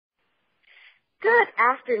Good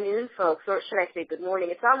afternoon, folks, or should I say good morning?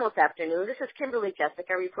 It's almost afternoon. This is Kimberly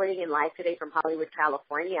Jesika reporting in live today from Hollywood,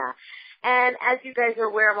 California. And as you guys are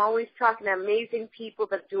aware, I'm always talking to amazing people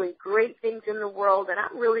that are doing great things in the world, and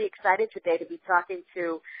I'm really excited today to be talking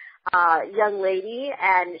to a young lady,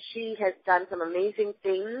 and she has done some amazing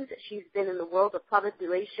things. She's been in the world of public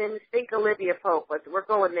relations. Think Olivia-Pope. We're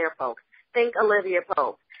going there, folks. Think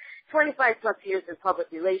Olivia-Pope. 25 plus years in public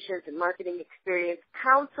relations and marketing experience,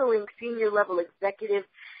 counseling senior-level executive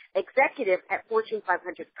at Fortune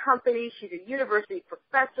 500 companies. She's a university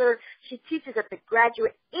professor. She teaches at the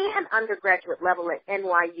graduate and undergraduate level at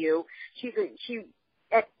NYU. She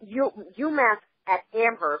at UMASS at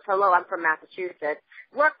Amherst. Hello, I'm from Massachusetts.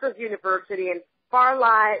 Rutgers University and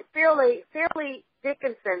Fairleigh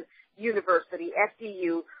Dickinson University,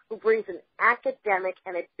 FDU, who brings an academic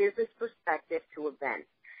and a business perspective to events.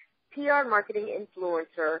 PR marketing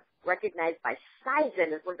influencer, recognized by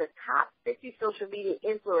Cision as one of the top 50 social media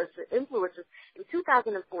influencers in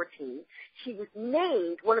 2014. She was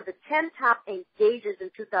named one of the 10 top engagers in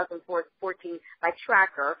 2014 by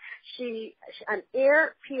Tracker. An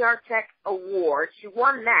Air PR Tech Award. She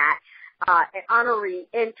won that honoree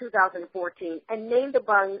in 2014 and named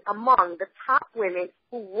among the top women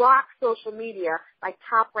who rock social media by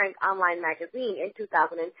Top Rank Online Magazine in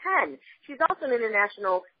 2010. She's also an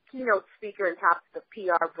international keynote speaker and topics of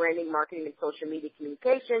PR, branding, marketing, and social media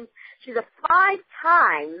communications. She's a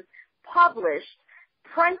 5-time published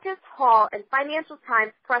Prentice Hall and Financial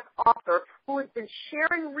Times press author who has been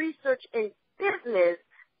sharing research in business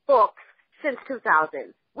books since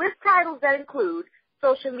 2000, with titles that include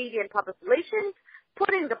Social Media and Public Relations,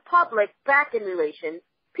 Putting the Public Back in Relations,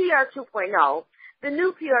 PR 2.0, The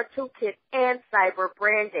New PR Toolkit, and Cyber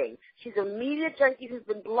Branding. She's a media junkie who's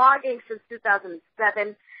been blogging since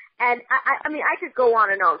 2007. And I mean, I could go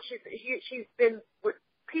on and on. She's been with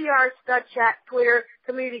PR, Stud Chat, Twitter,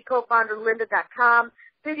 community co-founder, lynda.com,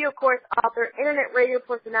 video course author, internet radio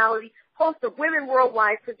personality, host of Women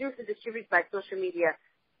Worldwide, produced and distributed by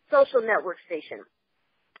social network station.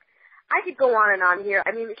 I could go on and on here.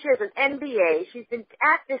 I mean, she has an MBA. She's been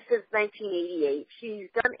at this since 1988. She's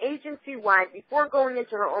done agency-wide before going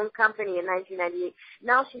into her own company in 1998.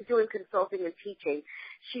 Now she's doing consulting and teaching.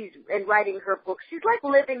 She's and writing her books. She's like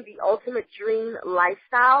living the ultimate dream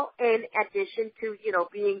lifestyle in addition to,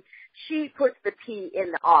 being, she puts the P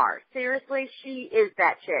in the R. Seriously, she is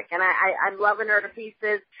that chick, and I'm loving her to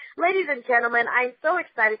pieces. Ladies and gentlemen, I'm so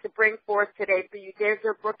excited to bring forth today for you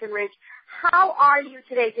Deirdre Breakenridge. How are you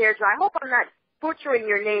today, Deirdre? I hope I'm not butchering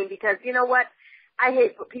your name because, you know what? I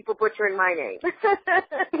hate people butchering my name.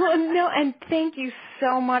 Well, no, and thank you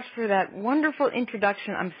so much for that wonderful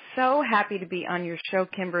introduction. I'm so happy to be on your show,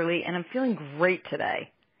 Kimberly, and I'm feeling great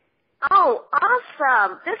today. Oh,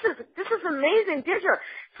 awesome. This is amazing. Deirdre,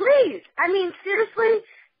 please, I mean, seriously,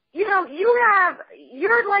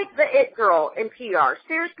 you're like the it girl in PR.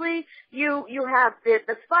 Seriously, you have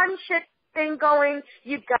the fun shit thing going,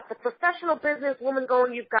 you've got the professional business woman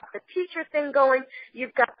going, you've got the teacher thing going,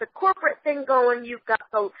 you've got the corporate thing going, you've got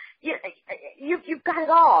you've got it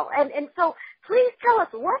all. And so please tell us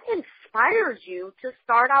what inspires you to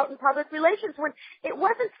start out in public relations when it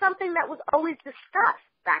wasn't something that was always discussed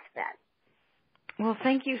back then. Well,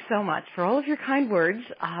 thank you so much for all of your kind words.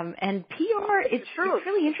 And PR, it's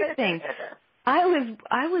really interesting. I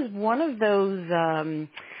was one of those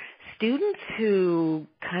students who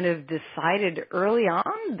kind of decided early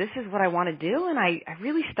on, this is what I want to do, and I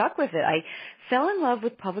really stuck with it. I fell in love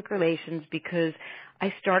with public relations because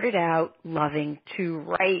I started out loving to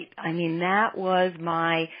write. I mean, that was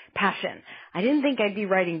my passion. I didn't think I'd be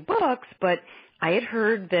writing books, but I had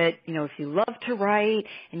heard that, if you love to write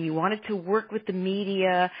and you wanted to work with the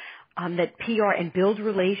media, that PR and build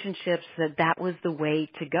relationships, that was the way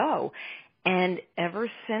to go. And ever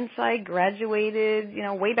since I graduated,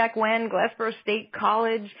 way back when, Glassboro State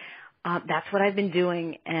College, that's what I've been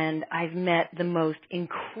doing. And I've met the most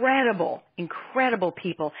incredible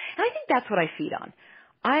people. And I think that's what I feed on.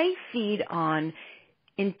 I feed on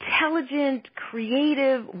intelligent,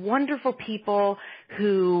 creative, wonderful people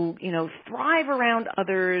who, thrive around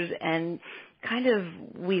others and kind of,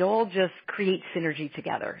 we all just create synergy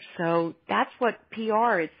together. So that's what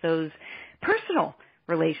PR, it's those personal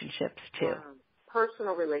relationships too.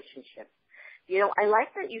 Personal relationships. I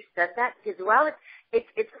like that you said that because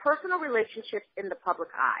it's personal relationships in the public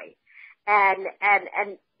eye. And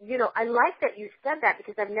I like that you said that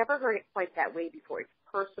because I've never heard it quite that way before. It's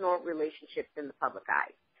personal relationships in the public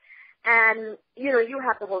eye. And, you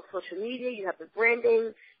have the whole social media, you have the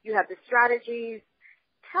branding, you have the strategies.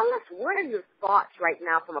 Tell us, what are your thoughts right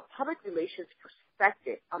now from a public relations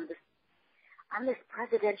perspective on this? on this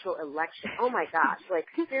presidential election. Oh, my gosh. Like,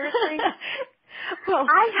 seriously? Well,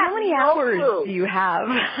 how many hours do you have?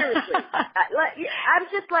 Seriously. I'm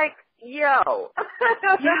just like, yo.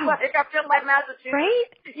 Like, I feel like Massachusetts. Right?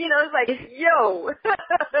 You know, it's like, yo.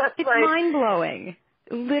 It's like, mind-blowing.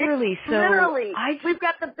 Literally. We've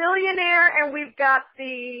got the billionaire and we've got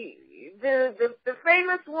the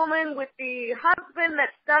famous woman with the husband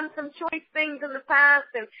that's done some choice things in the past,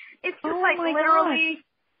 and it's just literally,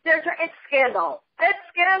 it's scandal. It's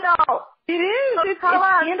scandal. It is. It's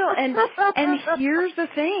scandal. And here's the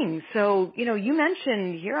thing. So, you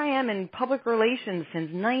mentioned, here I am in public relations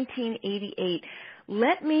since 1988.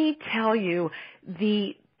 Let me tell you,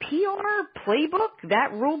 the PR playbook,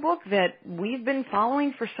 that rule book that we've been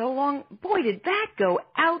following for so long, boy, did that go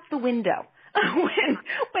out the window.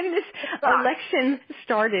 When this election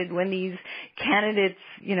started, when these candidates,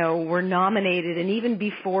 were nominated, and even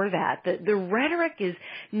before that, the rhetoric is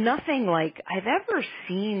nothing like I've ever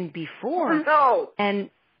seen before. No. And,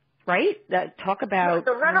 right? Talk about...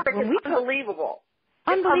 The rhetoric is unbelievable.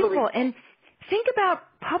 Unbelievable. And think about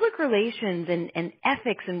public relations and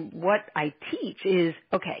ethics, and what I teach is,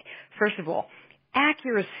 okay, first of all,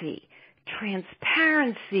 accuracy,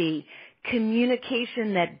 transparency,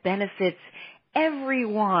 communication that benefits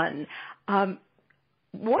everyone.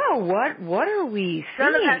 Whoa, what are we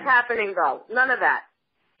seeing? None of that's happening, though. None of that.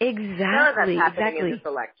 Exactly. None of that's happening in this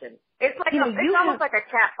election. It's like it's almost like a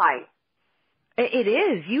cat fight. It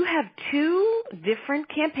is. You have two different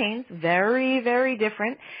campaigns, very, very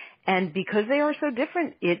different. And because they are so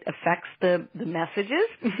different, it affects the messages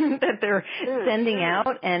that they're sending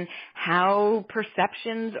out and how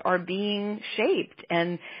perceptions are being shaped.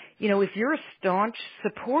 And, if you're a staunch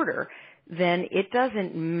supporter, then it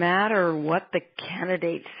doesn't matter what the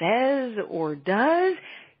candidate says or does.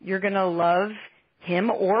 You're going to love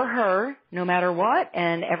him or her no matter what.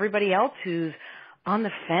 And everybody else who's on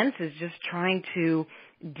the fence is just trying to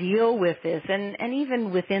deal with this, and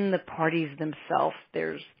even within the parties themselves,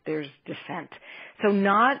 there's dissent. So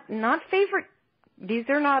not favorite. These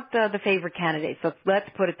are not the favorite candidates. So let's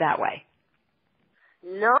put it that way.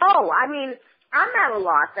 No, I mean, I'm at a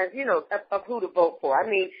loss as of who to vote for. I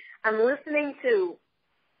mean, I'm listening to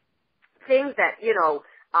things that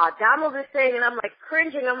Donald is saying, and I'm like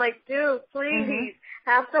cringing. I'm like, dude, please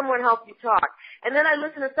have someone help you talk. And then I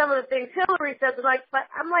listen to some of the things Hillary says, and but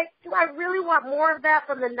I'm like, do I really want more of that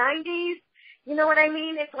from the 90s? You know what I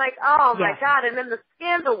mean? It's like, oh my God. And then the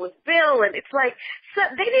scandal with Bill, and it's like, so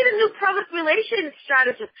they need a new public relations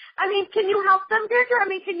strategist. I mean, can you help them, Deirdre? I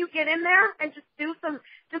mean, can you get in there and just be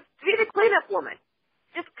the cleanup woman?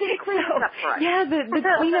 Just clean up for us. Yeah, the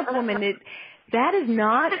cleanup woman, that is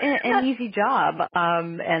not an easy job.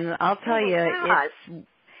 And I'll tell you,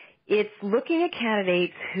 it's looking at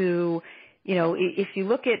candidates who, if you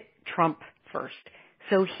look at Trump first,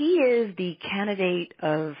 so he is the candidate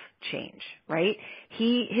of change, right?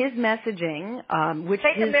 His messaging, which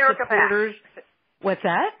Take his America supporters, back. What's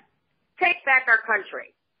that? Take back our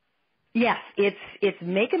country. Yes, it's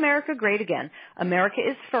make America great again. America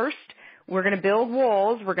is first. We're going to build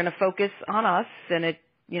walls. We're going to focus on us, and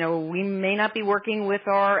we may not be working with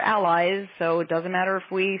our allies, so it doesn't matter if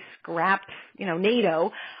we scrap,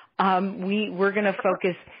 NATO. We're going to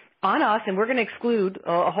focus on us, and we're going to exclude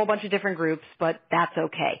a whole bunch of different groups, but that's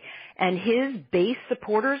okay. And his base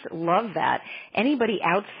supporters love that. Anybody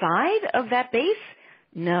outside of that base,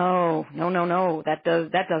 no, that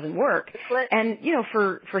doesn't work. And,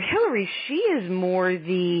 for Hillary, she is more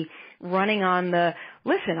the running on the,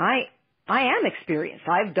 listen, I am experienced.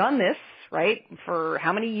 I've done this, right, for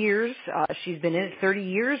how many years? She's been in it 30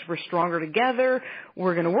 years. We're stronger together.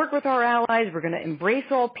 We're going to work with our allies. We're going to embrace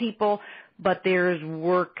all people, but there's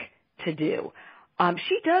work to do.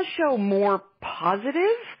 She does show more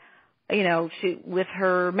positive, with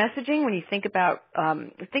her messaging. When you think about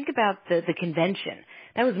the convention,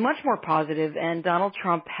 that was much more positive, and Donald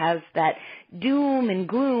Trump has that doom and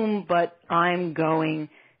gloom, but I'm going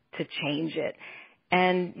to change it.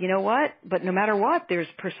 And you know what? But no matter what, there's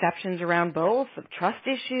perceptions around both of trust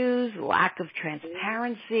issues, lack of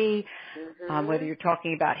transparency, whether you're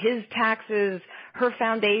talking about his taxes, her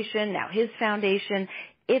foundation, now his foundation.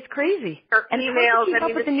 It's crazy. Her emails,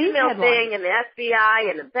 the email thing, and the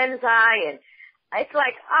FBI, and the Benzai, and it's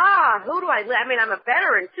like, who do I mean, I'm a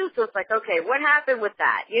veteran, too, so it's like, okay, what happened with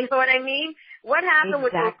that? You know what I mean? What happened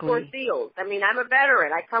with those poor SEALs? I mean, I'm a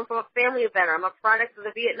veteran. I come from a family of veterans. I'm a product of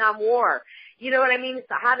the Vietnam War. You know what I mean?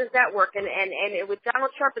 So how does that work? And with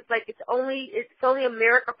Donald Trump, it's like it's only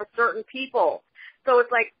America for certain people. So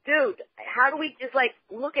it's like, dude, how do we just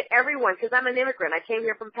look at everyone? Because I'm an immigrant. I came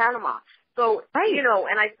here from Panama. So, right.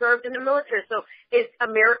 And I served in the military. So is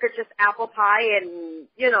America just apple pie and,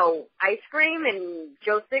 ice cream and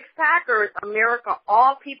Joe Six-Pack? Or is America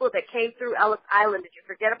all people that came through Ellis Island? Did you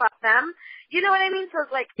forget about them? You know what I mean? So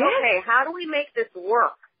it's like, okay, how do we make this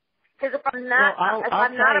work? Because if I'm not, I'll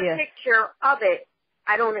not a picture of it,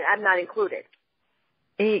 I'm not included.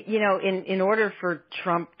 In order for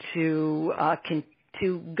Trump to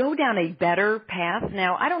go down a better path,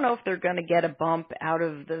 now I don't know if they're going to get a bump out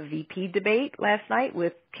of the VP debate last night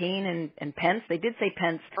with Kaine and Pence. They did say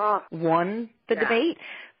Pence won the debate,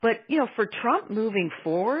 but for Trump moving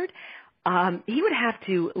forward, he would have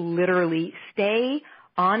to literally stay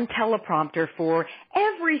on teleprompter for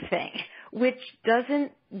everything, which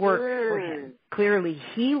doesn't work for him. Clearly,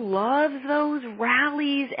 he loves those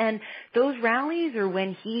rallies, and those rallies are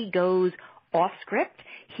when he goes off script.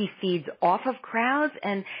 He feeds off of crowds,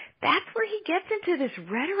 and that's where he gets into this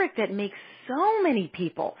rhetoric that makes so many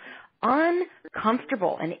people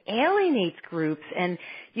uncomfortable and alienates groups. And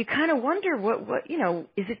you kind of wonder, what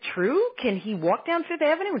is it true? Can he walk down Fifth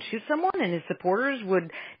Avenue and shoot someone, and his supporters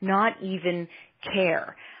would not even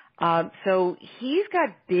care? So he's got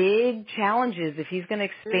big challenges. If he's going to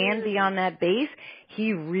expand beyond that base,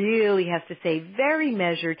 he really has to stay very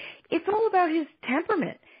measured. It's all about his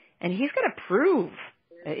temperament, and he's got to prove,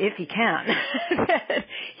 if he can, that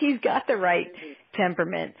he's got the right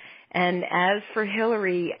temperament. And as for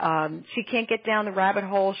Hillary, she can't get down the rabbit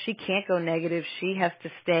hole. She can't go negative. She has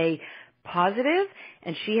to stay positive,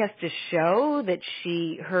 and she has to show that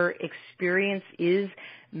her experience is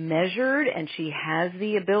measured, and she has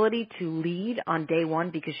the ability to lead on day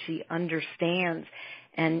one because she understands.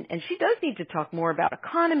 And she does need to talk more about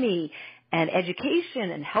economy and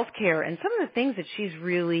education and healthcare and some of the things that she's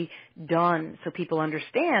really done, so people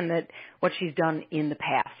understand that what she's done in the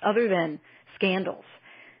past, other than scandals.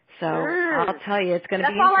 So I'll tell you, it's going to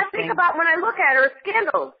be interesting. That's all I think about when I look at her,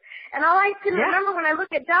 scandals. And all I can remember when I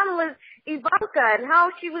look at Donald is Ivanka and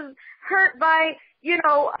how she was hurt by, the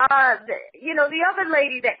other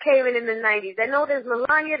lady that came in the 90s. I know there's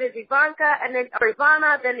Melania, there's Ivanka, and then, or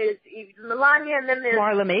Ivana, then there's Melania, and then there's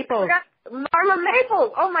Marla Maples. Marla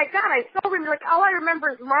Maples. Oh my God, I so remember, all I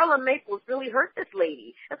remember is Marla Maples really hurt this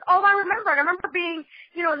lady. That's all I remember. And I remember being,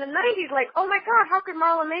 in the 90s, like, oh my God, how could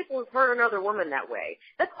Marla Maples hurt another woman that way?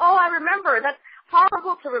 That's all I remember. That's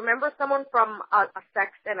horrible to remember someone from a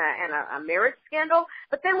sex and a marriage scandal.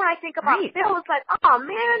 But then when I think about Phil, it's like, oh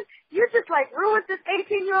man, you just like ruined this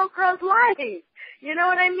 18-year-old girl's life. You know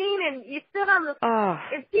what I mean? And you sit on the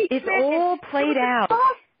impeachment. It's all played out.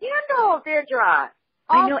 All scandal, Deirdre.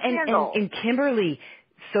 I know, and Kimberly,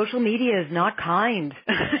 social media is not kind.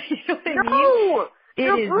 You know what I mean?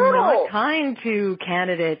 It is not kind to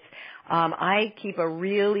candidates. I keep a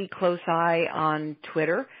really close eye on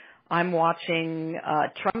Twitter. I'm watching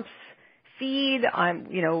Trump's feed. I'm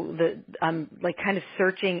like kind of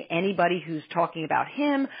searching anybody who's talking about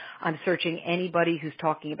him. I'm searching anybody who's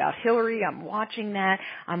talking about Hillary. I'm watching that.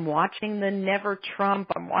 I'm watching the Never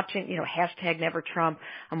Trump. I'm watching, hashtag Never Trump.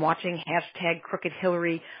 I'm watching hashtag Crooked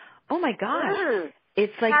Hillary. Oh my gosh.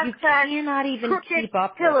 It's like hashtag you cannot even keep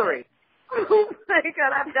up Hillary. with it. Oh my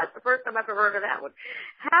God, that's the first time I've ever heard of that one.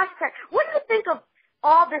 Hashtag. What do you think of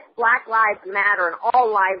all this Black Lives Matter and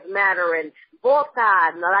All Lives Matter and both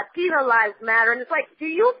sides and the Latino Lives Matter? And it's like, do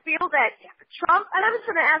you feel that Trump, and I'm just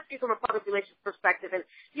going to ask you from a public relations perspective, and,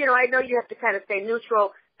 I know you have to kind of stay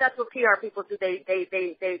neutral. That's what PR people do. They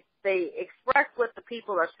express what the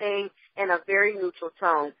people are saying in a very neutral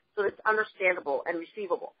tone, so it's understandable and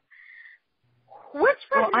receivable. Which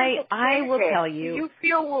I will tell you. Do you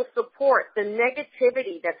feel will support the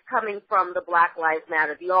negativity that's coming from the Black Lives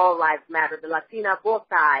Matter, the All Lives Matter, the Latina both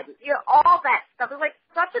sides, all that stuff? It's like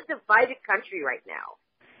such a divided country right now.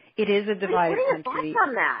 It is a divided country. What are your thoughts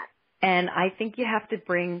on that? And I think you have to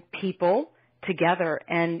bring people together,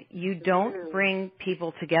 and you don't bring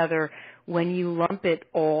people together when you lump it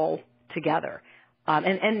all together.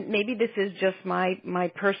 And maybe this is just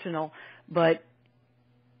my personal, but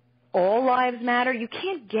all lives matter. You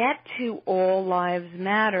can't get to all lives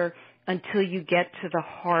matter until you get to the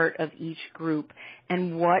heart of each group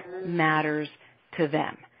and what matters to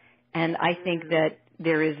them. And I think that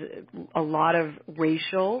there is a lot of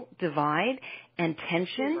racial divide and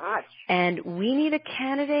tension, and we need a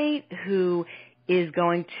candidate who is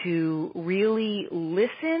going to really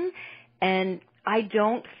listen. And I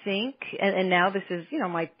don't think, and now this is,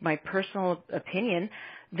 my personal opinion,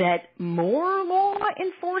 that more law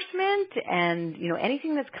enforcement and,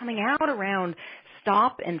 anything that's coming out around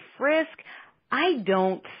stop and frisk, I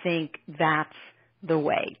don't think that's the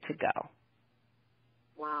way to go.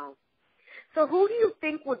 Wow. So who do you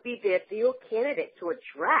think would be the ideal candidate to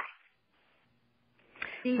address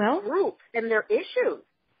these groups and their issues.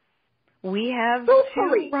 We have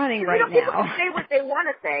Truthfully. two running right now. People can say what they want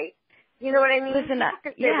to say. You know what I mean? Listen, people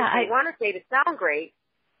can say what they want to say to sound great.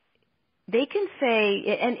 They can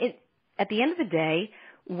say, and at the end of the day,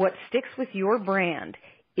 what sticks with your brand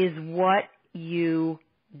is what you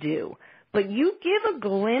do. But you give a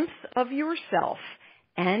glimpse of yourself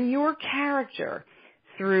and your character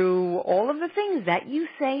through all of the things that you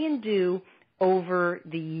say and do over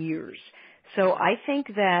the years. So I think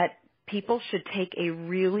that people should take a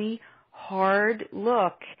really hard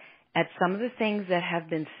look at some of the things that have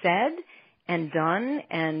been said and done,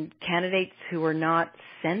 and candidates who are not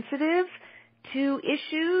sensitive to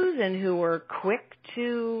issues and who are quick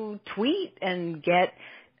to tweet and get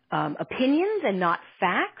opinions and not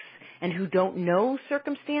facts, and who don't know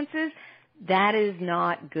circumstances. That is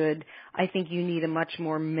not good. I think you need a much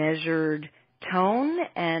more measured tone,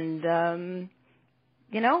 and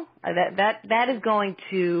that is going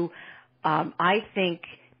to, I think,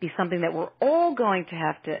 be something that we're all going to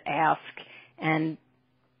have to ask. And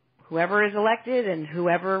whoever is elected and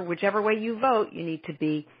whichever way you vote, you need to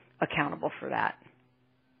be accountable for that.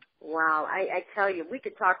 Wow, I tell you, we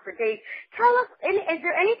could talk for days. Tell us, is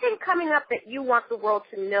there anything coming up that you want the world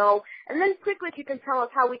to know? And then quickly, if you can tell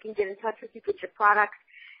us how we can get in touch with you, get your products,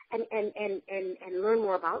 and learn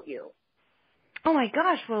more about you. Oh my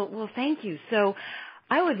gosh, well, thank you. So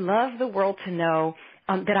I would love the world to know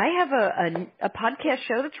that I have a podcast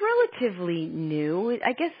show that's relatively new.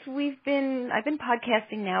 I guess I've been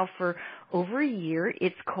podcasting now for over a year.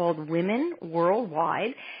 It's called Women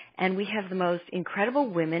Worldwide, and we have the most incredible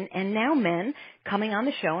women and now men coming on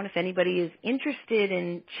the show. And if anybody is interested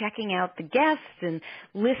in checking out the guests and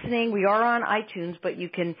listening, we are on iTunes, but you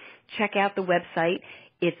can check out the website.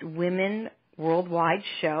 It's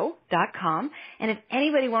womenworldwideshow.com. And if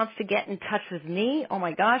anybody wants to get in touch with me, oh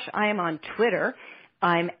my gosh, I am on Twitter.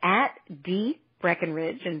 I'm at D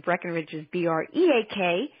Breakenridge, and Breakenridge is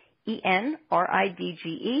BREAKENRIDGE.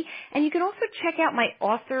 And you can also check out my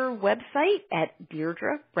author website at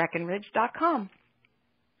DeirdreBreakenridge.com.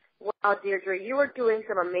 Wow, Deirdre, you are doing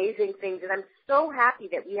some amazing things, and I'm so happy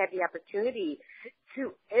that we had the opportunity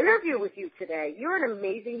to interview with you today. You're an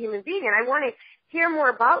amazing human being, and I want to hear more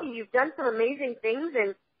about you. You've done some amazing things,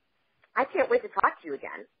 and I can't wait to talk to you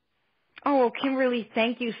again. Oh, well, Kimberly,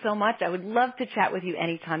 thank you so much. I would love to chat with you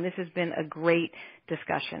anytime. This has been a great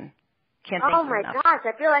discussion. Can't thank you enough. Oh my gosh,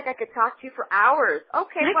 I feel like I could talk to you for hours.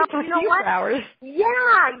 Okay, well, you know what? For hours.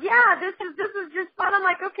 Yeah, this is just fun. I'm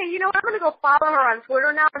like, okay, you know what? I'm going to go follow her on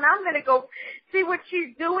Twitter now, and I'm going to go see what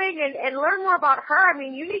she's doing and learn more about her. I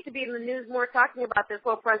mean, you need to be in the news more talking about this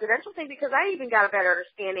whole presidential thing, because I even got a better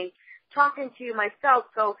understanding talking to you myself.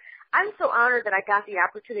 So I'm so honored that I got the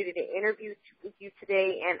opportunity to interview with you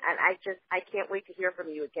today, and I can't wait to hear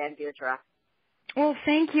from you again, Deirdre. Well,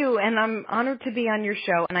 thank you, and I'm honored to be on your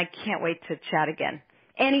show, and I can't wait to chat again.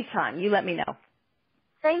 Anytime, you let me know.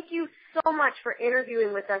 Thank you so much for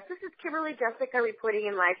interviewing with us. This is Kimberly Jesika reporting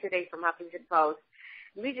in live today from Huffington Post.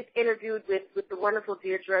 We just interviewed with the wonderful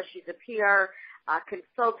Deirdre. She's a PR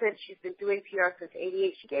consultant. She's been doing PR since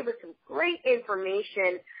 '88. She gave us some great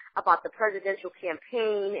information about the presidential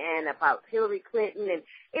campaign and about Hillary Clinton, and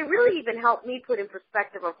it really even helped me put in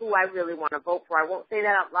perspective of who I really want to vote for. I won't say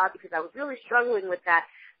that out loud because I was really struggling with that,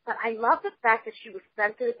 but I love the fact that she was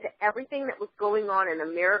sensitive to everything that was going on in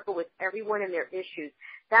America with everyone and their issues.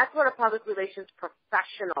 That's what a public relations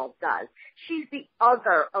professional does. She's the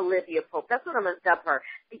other Olivia Pope. That's what I'm going to dub her,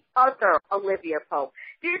 the other Olivia Pope.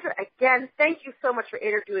 Deirdre, again, thank you so much for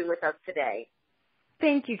interviewing with us today.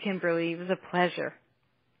 Thank you, Kimberly. It was a pleasure.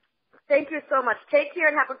 Thank you so much. Take care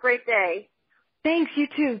and have a great day. Thanks, you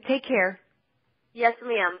too. Take care. Yes,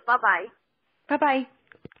 ma'am. Bye-bye. Bye-bye.